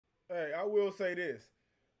Hey, I will say this.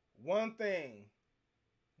 One thing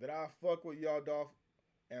that I fuck with y'all Dolph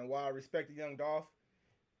and why I respect the young Dolph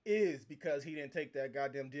is because he didn't take that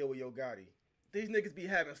goddamn deal with Yo Gotti. These niggas be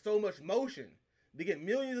having so much motion. They get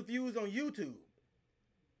millions of views on YouTube.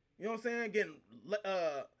 You know what I'm saying? Getting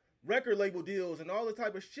record label deals and all this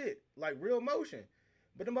type of shit. Like real motion.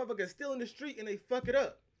 But the motherfuckers still in the street and they fuck it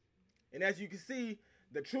up. And as you can see,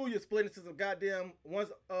 the Trulla split into some goddamn, once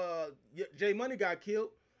J Money got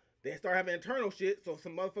killed, they started having internal shit, so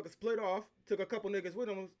some motherfuckers split off, took a couple niggas with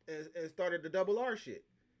them, and started the double R shit.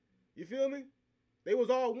 You feel me? They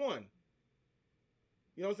was all one.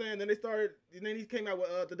 You know what I'm saying? Then they started, and then he came out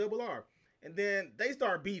with the double R. And then they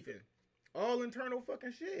start beefing. All internal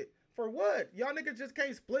fucking shit. For what? Y'all niggas just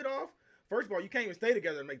can't split off. First of all, you can't even stay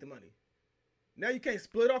together and make the money. Now you can't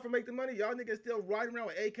split off and make the money. Y'all niggas still riding around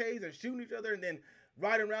with AKs and shooting each other and then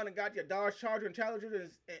riding around and got your Dodge Charger and Challenger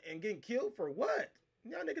and getting killed for what?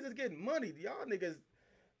 Y'all niggas is getting money. Y'all niggas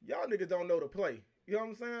don't know the play. You know what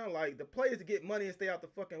I'm saying? Like, the play is to get money and stay out the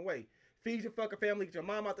fucking way. Feed your fucking family, get your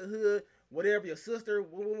mom out the hood, whatever, your sister,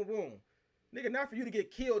 boom, boom, boom. Nigga, not for you to get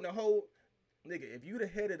killed in the whole... Nigga, if you the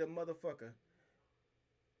head of the motherfucker,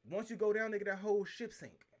 once you go down, nigga, that whole ship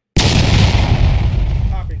sink.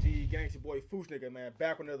 Poppin' G, gangsta boy, Foosh nigga, man.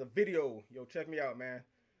 Back with another video. Yo, check me out, man.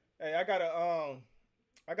 Hey, I got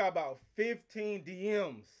about 15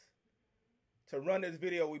 DMs to run this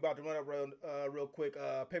video. We about to run up real quick.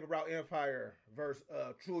 Paper Route Empire versus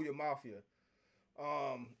Trulla Mafia.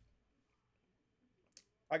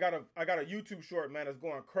 I got a YouTube short, man, that's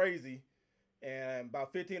going crazy. And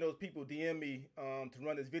about 15 of those people DM me to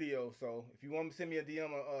run this video. So if you want to send me a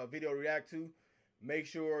DM, a video to react to, make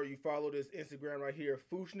sure you follow this Instagram right here,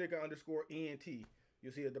 Fooshnicka_ENT.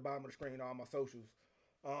 You'll see at the bottom of the screen all my socials.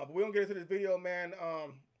 But we're gonna get into this video, man.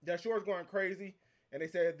 That short's going crazy, and they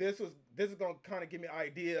said this is gonna kind of give me an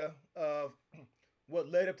idea of what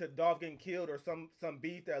led up to Dolph getting killed, or some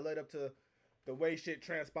beef that led up to the way shit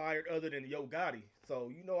transpired, other than Yo Gotti.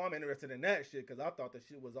 So you know I'm interested in that shit because I thought the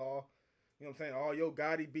shit was all, you know what I'm saying, all Yo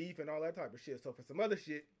Gotti beef and all that type of shit. So for some other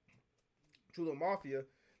shit, Trulla Mafia,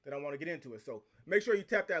 then I want to get into it. So make sure you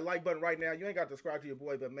tap that like button right now. You ain't got to subscribe to your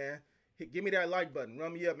boy, but man, give me that like button.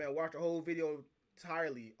 Run me up, man. Watch the whole video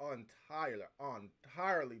entirely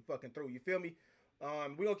fucking through. You feel me?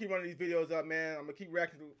 We're gonna keep running these videos up, man. I'm gonna keep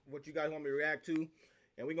reacting to what you guys want me to react to,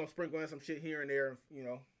 and we're gonna sprinkle in some shit here and there, you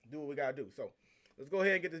know, do what we gotta do. So let's go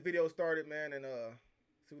ahead and get this video started, man, and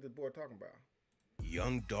see what this boy talking about.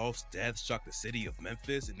 Young Dolph's death shocked the city of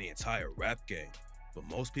Memphis and the entire rap game, but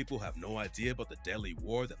most people have no idea about the deadly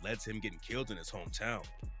war that led to him getting killed in his hometown.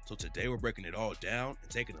 So today we're breaking it all down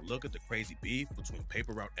and taking a look at the crazy beef between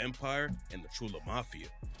Paper Route Empire and the Trulla Mafia.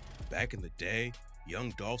 Back in the day,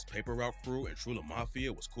 Young Dolph's Paper Route crew and Trulla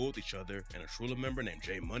Mafia was cool with each other, and a Trulla member named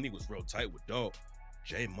J Money was real tight with Dolph.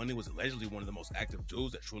 J Money was allegedly one of the most active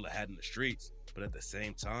dudes that Trulla had in the streets, but at the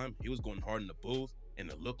same time, he was going hard in the booth, and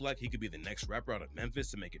it looked like he could be the next rapper out of Memphis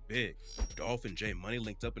to make it big. Dolph and J Money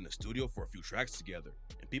linked up in the studio for a few tracks together,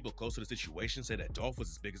 and people close to the situation say that Dolph was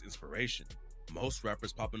his biggest inspiration. Most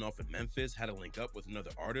rappers popping off in Memphis had to link up with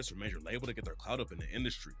another artist or major label to get their clout up in the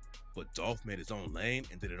industry, but Dolph made his own lane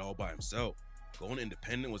and did it all by himself. Going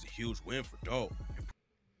independent was a huge win for Dolph.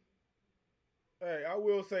 Hey, I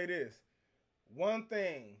will say this. One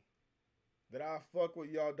thing that I fuck with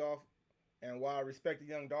y'all Dolph and why I respect the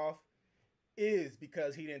young Dolph is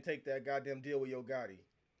because he didn't take that goddamn deal with Yo Gotti.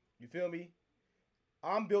 You feel me?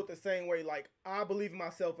 I'm built the same way. Like, I believe in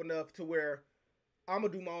myself enough to where I'm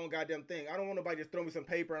gonna do my own goddamn thing. I don't want nobody just throw me some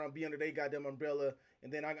paper and I'll be under their goddamn umbrella,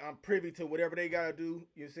 and then I'm privy to whatever they gotta do.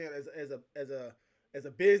 You know what I'm saying? As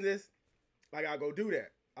a business, like, I go do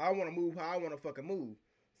that. I want to move how I want to fucking move.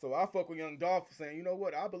 So I fuck with young Dolph saying, you know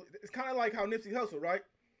what? I believe it's kind of like how Nipsey Hussle, right?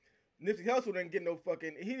 Nipsey Hussle didn't get no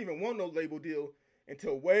fucking. He didn't even want no label deal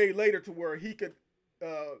until way later to where he could,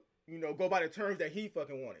 you know, go by the terms that he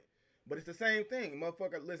fucking wanted. But it's the same thing,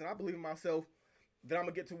 motherfucker. Listen, I believe in myself that I'm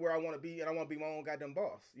gonna get to where I want to be, and I want to be my own goddamn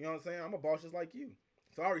boss. You know what I'm saying? I'm a boss just like you.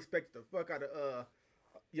 So I respect the fuck out of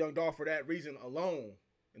young Dolph for that reason alone.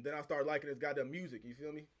 And then I started liking his goddamn music. You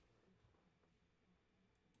feel me?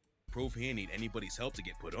 Proof he didn't need anybody's help to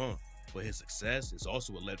get put on, but his success is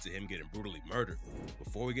also what led to him getting brutally murdered.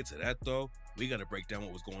 Before we get to that though, we gotta break down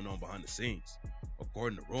what was going on behind the scenes.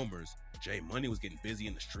 According to rumors, J Money was getting busy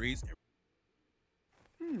in the streets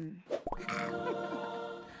and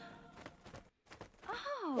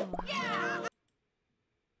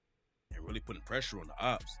and really putting pressure on the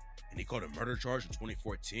ops. And he caught a murder charge in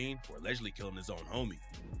 2014 for allegedly killing his own homie.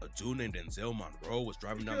 A dude named Denzel Monroe was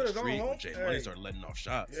driving down the street when J Money started letting off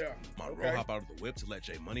shots. Monroe hopped out of the whip to let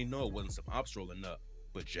J Money know it wasn't some ops rolling up.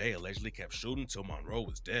 but Jay allegedly kept shooting till Monroe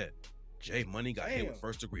was dead. Jay Money got hit with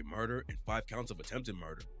first-degree murder and 5 counts of attempted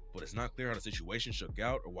murder, but it's not clear how the situation shook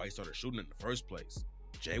out or why he started shooting in the first place.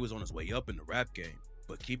 Jay was on his way up in the rap game,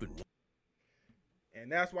 but keep it.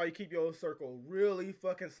 And that's why you keep your circle really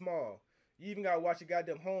fucking small. You even gotta watch your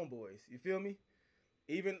goddamn homeboys. You feel me?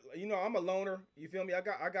 Even, you know, I'm a loner. You feel me? I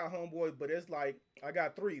got homeboys, but it's like I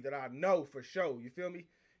got 3 that I know for sure. You feel me?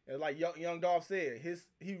 And like young Dolph said,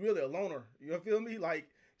 he really a loner. You feel me? Like,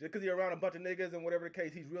 just because he's around a bunch of niggas and whatever the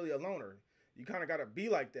case, he's really a loner. You kind of got to be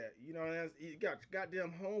like that. You know, and you got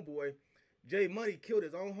goddamn homeboy. Jay Money killed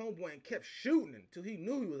his own homeboy and kept shooting until he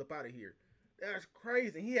knew he was up out of here. That's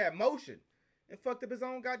crazy. He had motion and fucked up his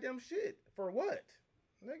own goddamn shit. For what?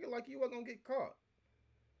 Nigga, like you wasn't going to get caught.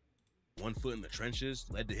 1 foot in the trenches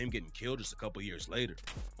led to him getting killed just a couple years later.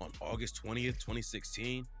 On August 20th,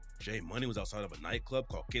 2016, Jay Money was outside of a nightclub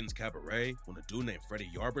called Kitten's Cabaret when a dude named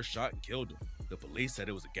Freddie Yarber shot and killed him. The police said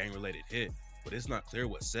it was a gang-related hit, but it's not clear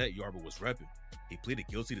what set Yarber was repping. He pleaded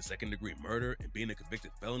guilty to second-degree murder and being a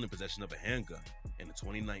convicted felon in possession of a handgun. And in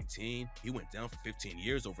 2019, he went down for 15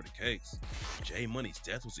 years over the case. Jay Money's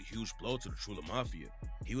death was a huge blow to the Trulla Mafia.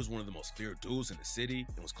 He was one of the most feared dudes in the city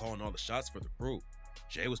and was calling all the shots for the crew.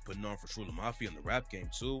 Jay was putting on for Trulla Mafia in the rap game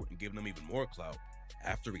too and giving them even more clout.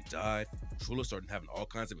 After he died, Trulla started having all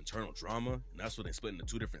kinds of internal drama, and that's when they split into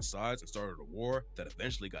 2 different sides and started a war that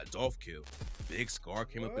eventually got Dolph killed. Big Scar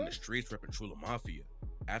came up in the streets repping Trulla Mafia.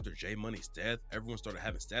 After Jay Money's death, everyone started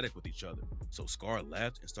having static with each other, so Scar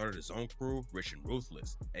left and started his own crew, Rich and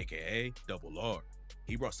Ruthless, aka Double R.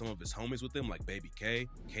 He brought some of his homies with him like Baby K,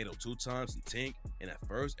 Kato 2 Times, and Tink, and at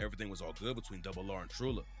first everything was all good between Double R and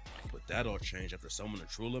Trulla. But that all changed after someone in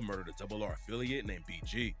Trulla murdered a Double R affiliate named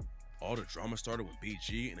BG. All the drama started when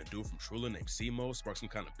BG and a dude from Trulla named Simo sparked some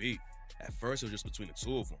kind of beef. At first it was just between the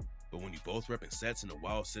 2 of them, but when you both repping sets in a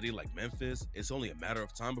wild city like Memphis, it's only a matter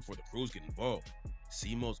of time before the crews get involved.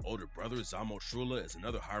 Simo's older brother, Zamo Trulla, is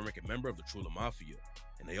another high-ranking member of the Trulla Mafia,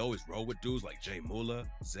 and they always roll with dudes like Jay Mula,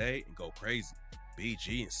 Zay, and Go Crazy.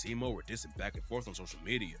 BG and Simo were dissing back and forth on social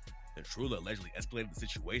media, and Trulla allegedly escalated the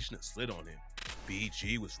situation and slid on him.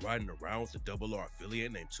 BG was riding around with a Double R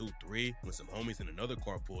affiliate named 2-3 when some homies in another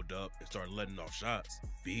car pulled up and started letting off shots.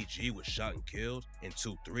 BG was shot and killed, and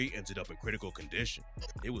 2-3 ended up in critical condition.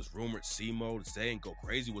 It was rumored Simo, Zay, and Go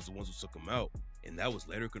Crazy was the ones who took him out, and that was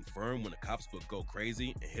later confirmed when the cops booked Go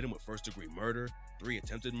Crazy and hit him with first-degree murder, 3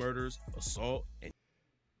 attempted murders, assault, and...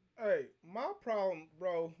 Hey, my problem,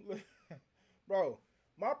 bro, bro,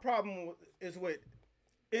 my problem is with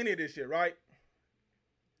any of this shit, right?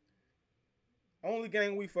 Only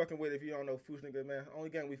gang we fucking with, if you don't know Foosh nigga, man, only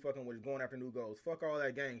gang we fucking with is going after new goals. Fuck all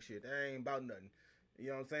that gang shit. That ain't about nothing. You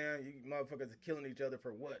know what I'm saying? You motherfuckers are killing each other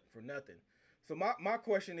for what? For nothing. So my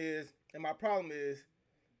question is, and my problem is,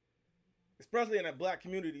 especially in that black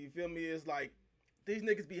community, you feel me, is like, these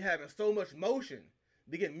niggas be having so much motion.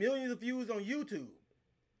 They get millions of views on YouTube.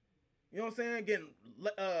 You know what I'm saying? Getting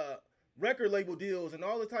record label deals and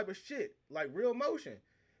all this type of shit. Like real motion.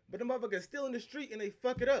 But the motherfuckers still in the street and they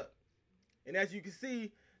fuck it up. And as you can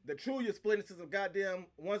see, the Trulla split into some goddamn,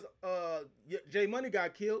 once Jay Money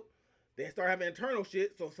got killed, they started having internal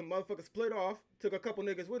shit, so some motherfuckers split off, took a couple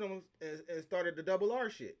niggas with them, and started the Double R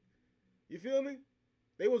shit. You feel me?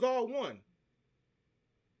 They was all one.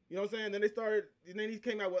 You know what I'm saying? Then then he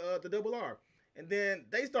came out with the Double R. And then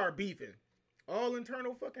they started beefing. All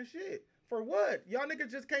internal fucking shit. For what? Y'all niggas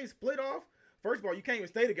just can't split off? First of all, you can't even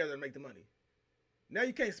stay together and make the money. Now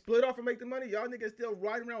you can't split off and make the money. Y'all niggas still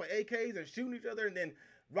riding around with AKs and shooting each other and then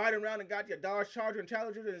riding around and got your Dodge Charger and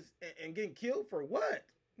Challenger and getting killed for what?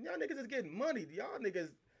 Y'all niggas is getting money. Y'all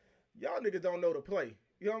niggas don't know the play.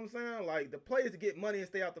 You know what I'm saying? Like, the play is to get money and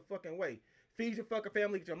stay out the fucking way. Feed your fucking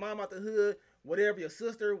family, get your mom out the hood, whatever, your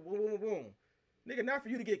sister, boom, boom, boom. Nigga, not for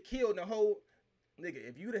you to get killed in the whole... Nigga,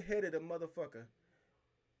 if you the head of the motherfucker,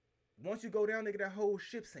 once you go down, nigga, that whole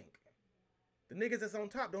ship sink. The niggas that's on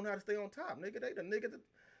top don't know how to stay on top, nigga. They the niggas that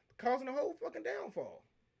causing the whole fucking downfall.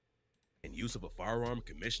 And use of a firearm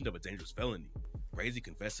commissioned of a dangerous felony. Crazy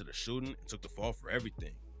confessed to the shooting and took the fall for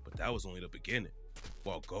everything, but that was only the beginning.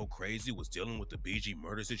 While Go Crazy was dealing with the BG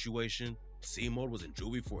murder situation, C-Mode was in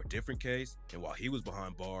juvie for a different case, and while he was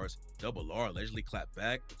behind bars, Double R allegedly clapped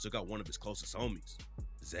back and took out one of his closest homies.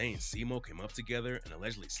 Zay and Simo came up together and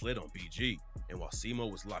allegedly slid on BG, and while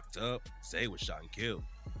Simo was locked up, Zay was shot and killed.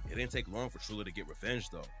 It didn't take long for Trulla to get revenge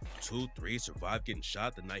though. 2-3 survived getting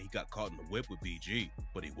shot the night he got caught in the whip with BG,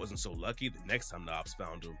 but he wasn't so lucky the next time the ops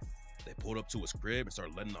found him. They pulled up to his crib and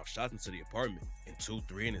started letting off shots into the apartment, and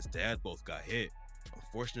 2-3 and his dad both got hit.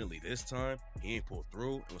 Unfortunately, this time, he ain't pulled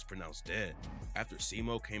through and was pronounced dead. After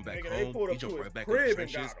Simo came back Nigga, they home, pulled he up to jumped his right back in the crib and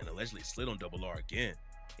trenches got and him. allegedly slid on Double R again.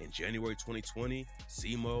 In January 2020,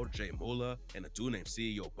 Simo, Jay Mula, and a dude named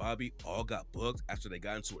CEO Bobby all got booked after they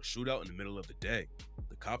got into a shootout in the middle of the day.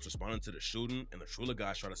 The cops responded to the shooting and the Trulla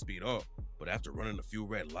guys tried to speed off, but after running a few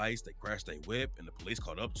red lights, they crashed their whip and the police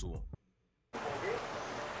caught up to them.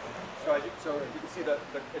 So you can see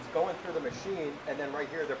it's going through the machine, and then right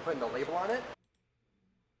here they're putting the label on it.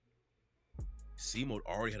 Simo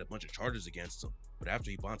already had a bunch of charges against him, but after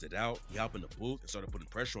he bonded out, he hopped in the booth and started putting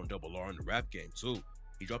pressure on Double R in the rap game too.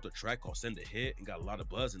 He dropped a track called Send a Hit and got a lot of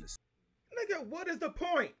buzz in this. Nigga, what is the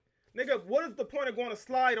point? Nigga, what is the point of going to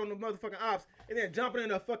slide on the motherfucking ops and then jumping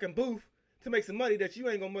in a fucking booth to make some money that you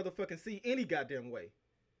ain't gonna motherfucking see any goddamn way?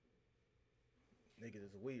 Niggas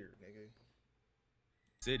is weird, nigga.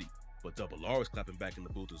 City, but Double R was clapping back in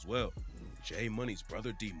the booth as well. J Money's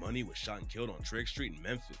brother D Money was shot and killed on Trick Street in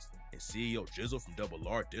Memphis, and CEO Jizzle from Double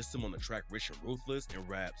R dissed him on the track Rich and Ruthless and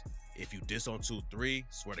raps, "If you diss on 2-3,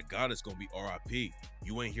 swear to God it's gonna be RIP.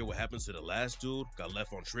 You ain't hear what happens to the last dude, got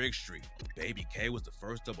left on Trick Street." Baby K was the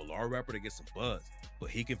first Double R rapper to get some buzz, but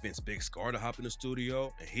he convinced Big Scar to hop in the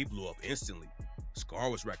studio and he blew up instantly. Scar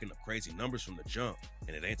was racking up crazy numbers from the jump,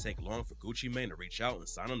 and it ain't take long for Gucci Mane to reach out and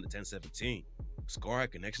sign him to 1017. Scar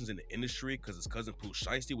had connections in the industry because his cousin Pooh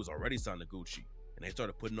Shiesty was already signed to Gucci, and they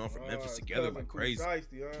started putting on for Memphis together like crazy.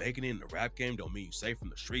 Making it in the rap game don't mean you safe from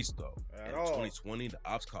the streets though. And in 2020, the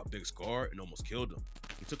ops caught Big Scar and almost killed him.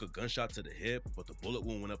 He took a gunshot to the hip, but the bullet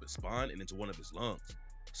wound went up his spine and into one of his lungs.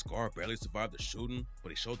 Scar barely survived the shooting, but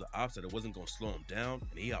he showed the ops that it wasn't gonna slow him down,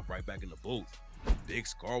 and he hopped right back in the booth. Big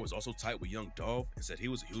Scar was also tight with young Dolph and said he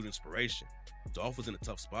was a huge inspiration. Dolph was in a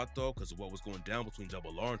tough spot though because of what was going down between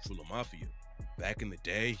Double R and Trulla Mafia. Back in the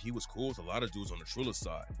day, he was cool with a lot of dudes on the Trulla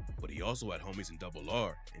side, but he also had homies in Double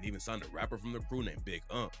R and even signed a rapper from the crew named Big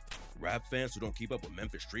Rap fans who don't keep up with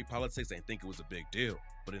Memphis street politics ain't think it was a big deal,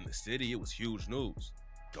 but in the city it was huge news.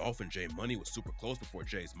 Dolph and J Money was super close before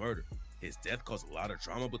Jay's murder. His death caused a lot of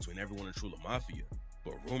drama between everyone in Trulla Mafia,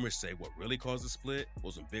 but rumors say what really caused the split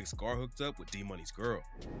was when Big Scar hooked up with D Money's girl.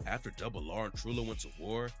 After Double R and Trulla went to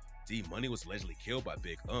war, D Money was allegedly killed by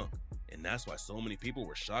Big and that's why so many people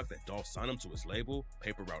were shocked that Dolph signed him to his label,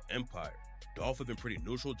 Paper Route Empire. Dolph had been pretty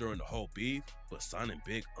neutral during the whole beef, but signing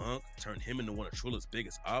Big turned him into one of Trulla's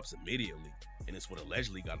biggest ops immediately, and it's what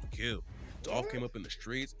allegedly got him killed. Dolph came up in the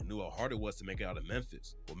streets and knew how hard it was to make it out of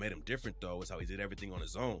Memphis. What made him different though is how he did everything on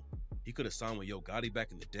his own. He could have signed with Yo Gotti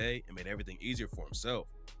back in the day and made everything easier for himself,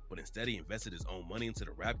 but instead he invested his own money into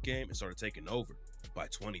the rap game and started taking over. By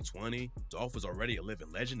 2020, Dolph was already a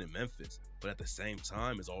living legend in Memphis, but at the same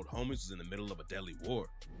time, his old homies was in the middle of a deadly war.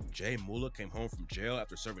 Jay Mula came home from jail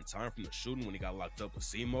after serving time from the shooting when he got locked up with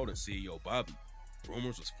Simo and CEO Bobby.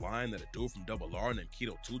 Rumors was flying that a dude from Double R named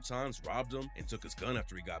Keto 2 Times robbed him and took his gun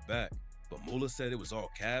after he got back, but Mula said it was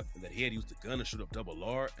all cap and that he had used the gun to shoot up Double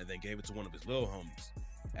R and then gave it to one of his little homies.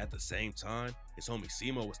 At the same time, his homie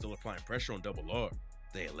Simo was still applying pressure on Double R.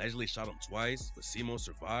 They allegedly shot him twice, but Simo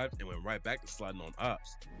survived and went right back to sliding on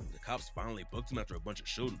ops. The cops finally booked him after a bunch of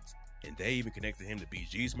shootings, and they even connected him to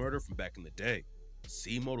BG's murder from back in the day.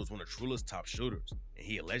 Simo was one of Trulla's top shooters, and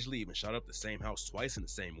he allegedly even shot up the same house twice in the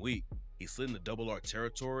same week. He slid into Double R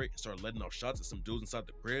territory and started letting off shots at some dudes inside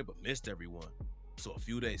the crib, but missed everyone. So a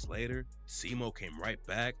few days later, Simo came right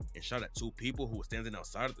back and shot at two people who were standing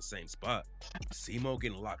outside at the same spot. Simo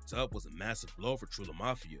getting locked up was a massive blow for Trulla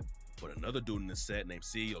Mafia, but another dude in the set named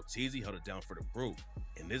CEO Teezy held it down for the crew,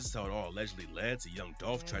 and this is how it all allegedly led to young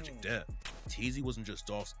Dolph's tragic death. Teezy wasn't just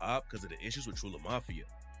Dolph's op because of the issues with Trulla Mafia.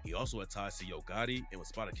 He also had ties to Yo Gotti and was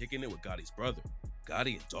spotted kicking it with Gotti's brother.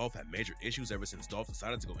 Gotti and Dolph had major issues ever since Dolph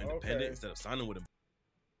decided to go independent instead of signing with him.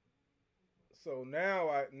 So now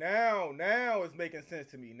it's making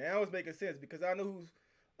sense to me. Now it's making sense because I know who's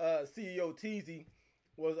CEO Teezy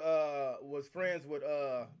was friends with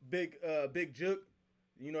Big Juke.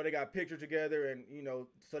 You know, they got pictures together, and you know,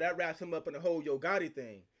 so that wraps him up in the whole Yo Gotti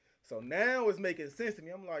thing. So now it's making sense to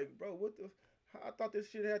me. I'm like, bro, what the? I thought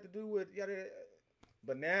this shit had to do with yada.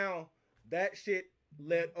 But now that shit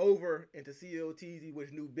led over into CEO Teezy,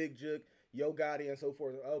 which knew Big Juke, Yo Gotti, and so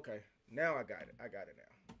forth. Okay, now I got it. I got it now.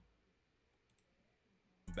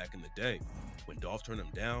 Back in the day, when Dolph turned him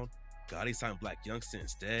down, Gotti signed Black Youngster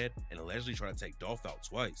instead and allegedly tried to take Dolph out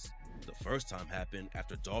twice. The first time happened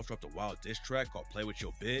after Dolph dropped a wild diss track called Play With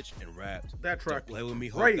Your Bitch and rapped, "That track Don't play with me,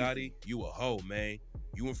 ho Gotti, you a hoe, man.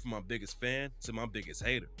 You went from my biggest fan to my biggest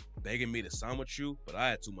hater, begging me to sign with you, but I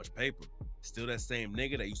had too much paper. Still that same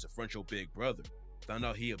nigga that used to front your big brother. Found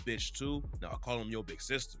out he a bitch too, now I call him your big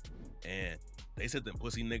sister. And they said them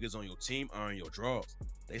pussy niggas on your team are in your drawers.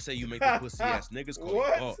 They say you make the pussy ass niggas call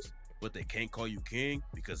you boss, but they can't call you king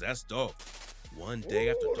because that's Dolph. One day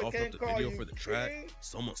after Dolph left the video for the track,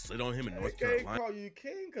 someone slid on him in North Carolina. They can't call you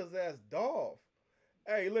king because that's Dolph.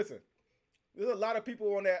 Hey, listen, there's a lot of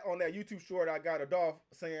people on that YouTube short I got of Dolph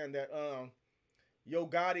saying that Yo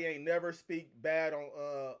Gotti ain't never speak bad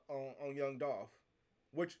on Young Dolph,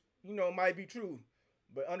 which might be true,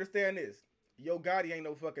 but understand this: Yo Gotti ain't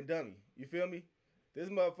no fucking dummy. You feel me? This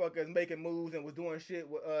motherfucker is making moves and was doing shit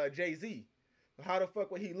with Jay-Z. How the fuck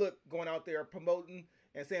would he look going out there promoting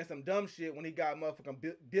and saying some dumb shit when he got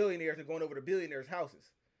motherfucking billionaires and going over to billionaires'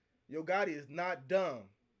 houses? Yo Gotti is not dumb.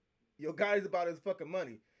 Yo Gotti's about his fucking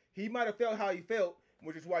money. He might have felt how he felt,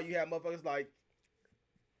 which is why you have motherfuckers like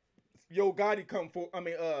Yo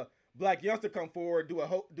Gotti Black Youngster come forward,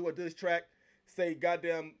 do a diss track, say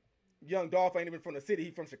goddamn Young Dolph ain't even from the city,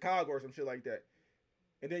 he from Chicago or some shit like that.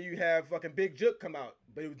 And then you have fucking Big Jook come out,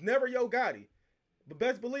 but it was never Yo Gotti. But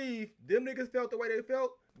best believe them niggas felt the way they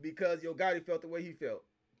felt because Yo Gotti felt the way he felt.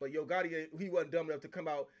 But Yo Gotti, he wasn't dumb enough to come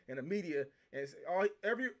out in the media and say,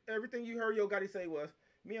 everything you heard Yo Gotti say was,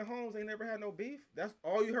 me and Holmes ain't never had no beef. That's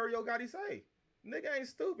all you heard Yo Gotti say. Nigga ain't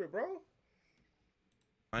stupid, bro.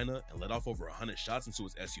 And let off over 100 shots into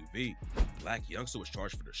his SUV. Black Youngster was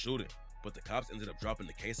charged for the shooting, but the cops ended up dropping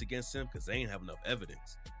the case against him because they ain't have enough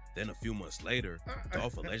evidence. Then a few months later,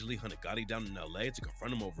 Dolph allegedly hunted Gotti down in LA to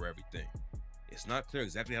confront him over everything. It's not clear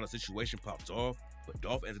exactly how the situation popped off, but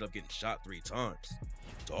Dolph ended up getting shot 3 times.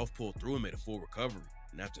 Dolph pulled through and made a full recovery,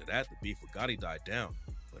 and after that, the beef with Gotti died down.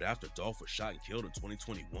 But after Dolph was shot and killed in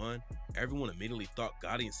 2021, everyone immediately thought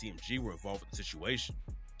Gotti and CMG were involved with the situation.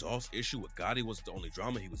 Dolph's issue with Gotti wasn't the only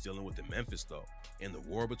drama he was dealing with in Memphis though, and the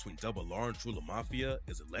war between Double R and Trulla Mafia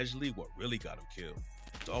is allegedly what really got him killed.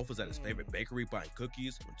 Dolph was at his favorite bakery buying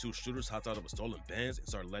cookies when 2 shooters hopped out of a stolen Benz and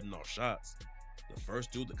started letting off shots. The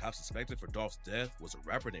first dude the cops suspected for Dolph's death was a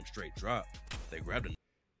rapper named Straight Drop. They grabbed him.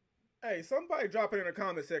 Hey, somebody drop it in the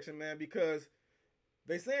comment section, man, because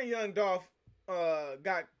they saying Young Dolph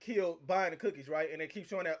got killed buying the cookies, right? And they keep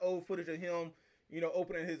showing that old footage of him,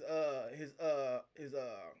 opening his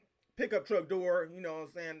pickup truck door, you know what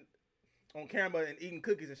I'm saying, on camera and eating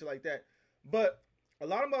cookies and shit like that. But a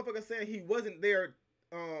lot of motherfuckers saying he wasn't there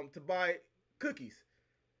to buy cookies.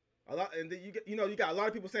 And then you got a lot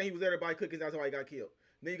of people saying he was there to buy cookies. That's why he got killed.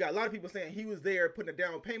 Then you got a lot of people saying he was there putting a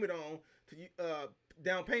down payment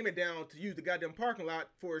down to use the goddamn parking lot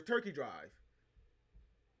for his turkey drive.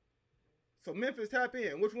 So Memphis, tap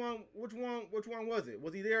in. Which one was it?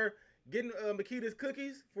 Was he there getting Makita's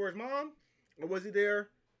cookies for his mom, or was he there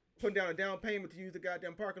putting down a down payment to use the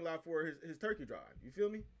goddamn parking lot for his turkey drive? You feel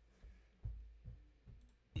me?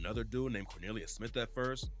 Another dude named Cornelius Smith at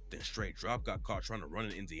first, then Straight Drop got caught trying to run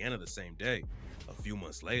in Indiana the same day. A few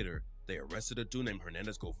months later, they arrested a dude named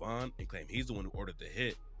Hernandez Govan and claimed he's the one who ordered the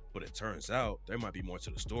hit, but it turns out there might be more to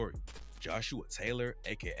the story. Joshua Taylor,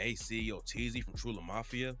 aka CEO Teezy from Trulla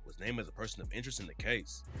Mafia, was named as a person of interest in the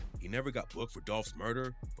case. He never got booked for Dolph's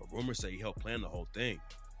murder, but rumors say he helped plan the whole thing.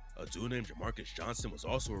 A dude named Jamarcus Johnson was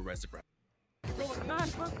also arrested for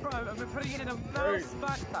Nice book crime, and we're putting it in a mouse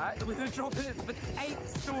backpack, and we're going to drop it from an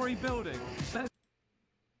 8-story building.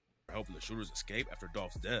 Helping the shooters escape after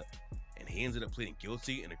Dolph's death, and he ended up pleading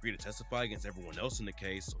guilty and agreed to testify against everyone else in the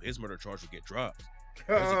case, so his murder charge would get dropped.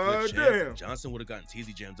 There's a good chance that Johnson would have gotten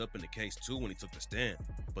Teezy jammed up in the case too when he took the stand,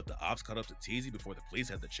 but the ops caught up to Teezy before the police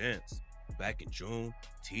had the chance. Back in June,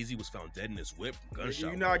 Teezy was found dead in his whip from gunshot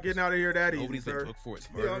wounds. You're not getting out of here that easy, Nobody's been booked for his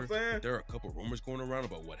murder. You know what I'm saying? There are a couple rumors going around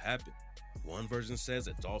about what happened. One version says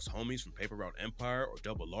that Dolph's homies from Paper Route Empire or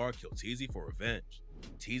Double R killed Teezy for revenge.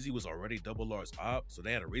 Teezy was already Double R's op, so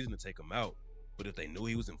they had a reason to take him out. But if they knew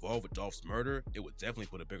he was involved with Dolph's murder, it would definitely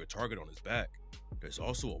put a bigger target on his back. There's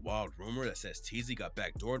also a wild rumor that says Teezy got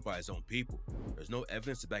backdoored by his own people. There's no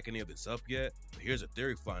evidence to back any of this up yet, but here's a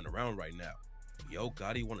theory flying around right now. Yo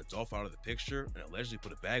Gotti wanted Dolph out of the picture and allegedly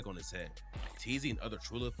put a bag on his head. Teezy and other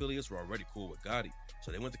Trulla affiliates were already cool with Gotti,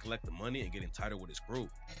 so they went to collect the money and getting tighter with his crew.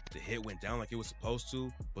 The hit went down like it was supposed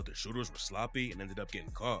to, but the shooters were sloppy and ended up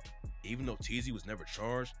getting caught. Even though Teezy was never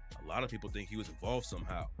charged, a lot of people think he was involved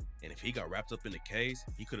somehow, and if he got wrapped up in the case,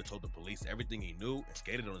 he could have told the police everything he knew and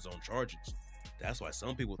skated on his own charges. That's why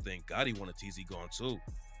some people think Gotti wanted Teezy gone too.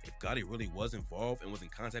 If Gotti really was involved and was in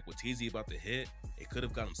contact with Teezy about the hit, it could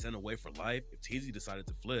have got him sent away for life if Teezy decided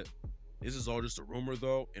to flip. This is all just a rumor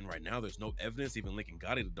though, and right now there's no evidence even linking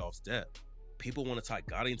Gotti to Dolph's death. People want to tie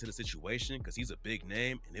Gotti into the situation because he's a big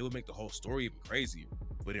name and it would make the whole story even crazier.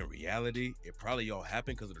 But in reality, it probably all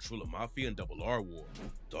happened because of the Trulla Mafia and Double R war.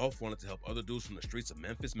 Dolph wanted to help other dudes from the streets of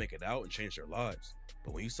Memphis make it out and change their lives.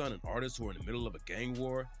 But when you sign an artist who are in the middle of a gang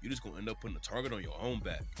war, you're just gonna end up putting a target on your own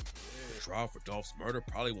back. The trial for Dolph's murder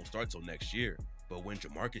probably won't start till next year. But when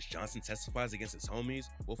Jamarcus Johnson testifies against his homies,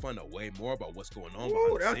 we'll find out way more about what's going on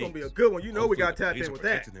behind the that's scenes. gonna be a good one. You know, we got Hopefully tapped in with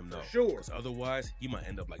that. him, though, for sure. Because otherwise, he might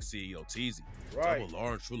end up like CEO Teasy. Right. Double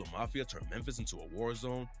R and Trulla Mafia turned Memphis into a war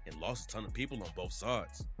zone and lost a ton of people on both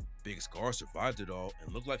sides. Big Scar survived it all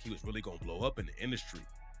and looked like he was really gonna blow up in the industry.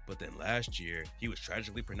 But then last year, he was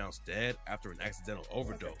tragically pronounced dead after an accidental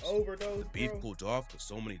overdose. The beef cooled off because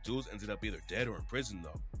so many dudes ended up either dead or in prison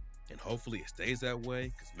though. And hopefully it stays that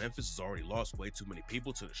way because Memphis has already lost way too many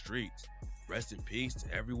people to the streets. Rest in peace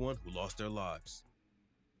to everyone who lost their lives.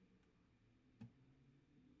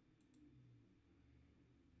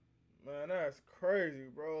 Man, that's crazy,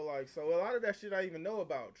 bro. Like, so a lot of that shit I even know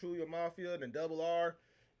about. Trulla Mafia and Double R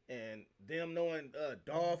and them knowing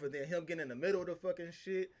Dolph and then him getting in the middle of the fucking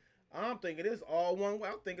shit. I'm thinking it's all one way.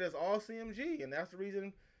 I'm thinking it's all CMG. And that's the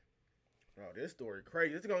reason, bro, this story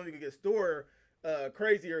crazy. This is going to get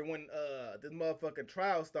crazier when this motherfucking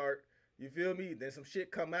trial start. You feel me? Then some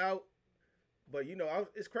shit come out. But, you know,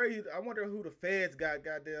 it's crazy. I wonder who the feds got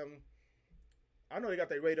goddamn. I know they got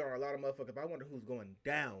their radar on a lot of motherfuckers, but I wonder who's going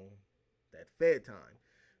down that Fed time.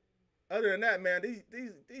 Other than that, man,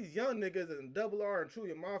 these young niggas and Double R and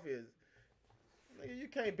Trulla Mafia, nigga, you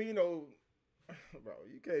can't be no, bro,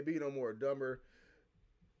 you can't be no more dumber.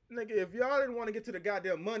 Nigga, if y'all didn't want to get to the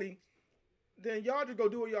goddamn money, then y'all just go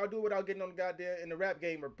do what y'all do without getting on the goddamn in the rap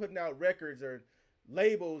game or putting out records or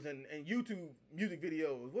labels and YouTube music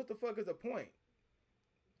videos. What the fuck is the point?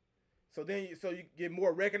 So then, you get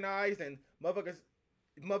more recognized and motherfuckers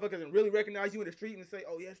really recognize you in the street and say,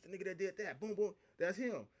 oh, yes, the nigga that did that. Boom, boom, that's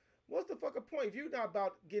him. What's the fucking point? If you're not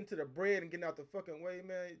about getting to the bread and getting out the fucking way,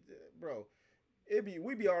 man, bro,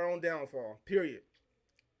 we be our own downfall, period.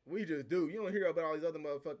 We just do. You don't hear about all these other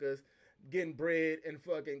motherfuckers getting bread and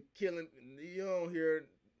fucking killing. You don't hear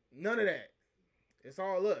none of that. It's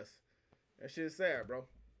all us. That shit's sad, bro.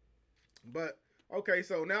 But okay,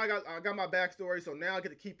 so now I got my backstory. So now I get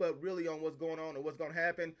to keep up really on what's going on and what's gonna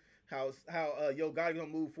happen. How Yo Gotti's gonna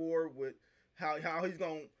move forward with how he's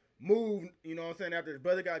gonna move. You know what I'm saying? After his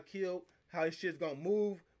brother got killed, how his shit's gonna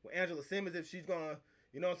move with Angela Simmons. If she's gonna,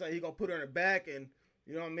 you know what I'm saying? He's gonna put her in the back and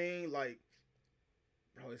you know what I mean? Like,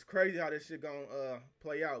 bro, it's crazy how this shit gonna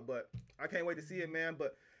play out. But I can't wait to see it, man.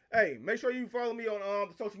 But hey, make sure you follow me on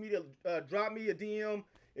the social media. Drop me a DM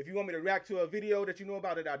if you want me to react to a video that you know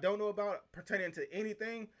about that I don't know about pertaining to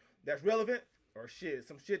anything that's relevant or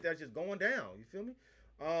some shit that's just going down. You feel me?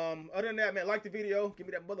 Other than that, man, like the video, give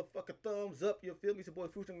me that motherfucking thumbs up. You feel me? It's your boy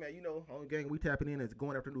Fushing, man. You know, only gang we tapping in is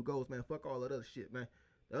going after new goals, man. Fuck all that other shit, man.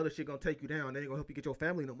 The other shit gonna take you down. They ain't gonna help you get your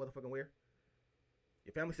family no motherfucking where.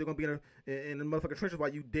 Your family still gonna be in the motherfucking trenches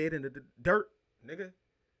while you dead in the dirt, nigga.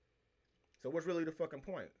 So what's really the fucking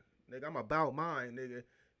point? Nigga, I'm about mine, nigga.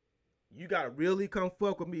 You gotta really come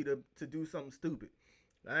fuck with me to do something stupid.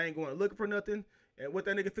 I ain't going looking for nothing. And what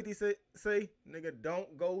that nigga 50 say, nigga,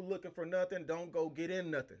 don't go looking for nothing. Don't go get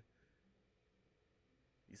in nothing.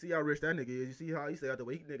 You see how rich that nigga is. You see how he say out the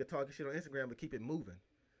way he nigga talking shit on Instagram but keep it moving.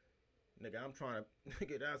 Nigga, I'm trying to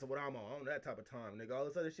get down to what I'm on that type of time, nigga. All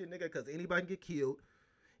this other shit, nigga, because anybody can get killed.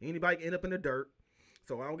 Anybody can end up in the dirt.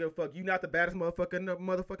 So I don't give a fuck. You not the baddest motherfucker in the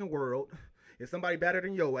motherfucking world. If somebody better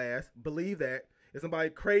than your ass, believe that. If somebody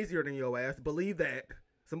crazier than your ass, believe that.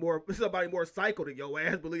 Somebody more psycho than your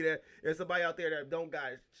ass, believe that. There's somebody out there that don't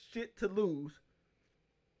got shit to lose,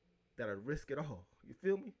 that'll risk it all. You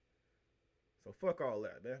feel me? So fuck all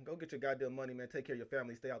that, man. Go get your goddamn money, man. Take care of your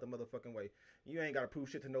family. Stay out the motherfucking way. You ain't got to prove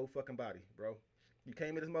shit to no fucking body, bro. You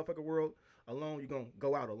came in this motherfucking world alone, you gonna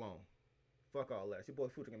go out alone. Fuck all that. It's your boy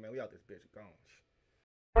Futrigan, man. We out this bitch. Gone.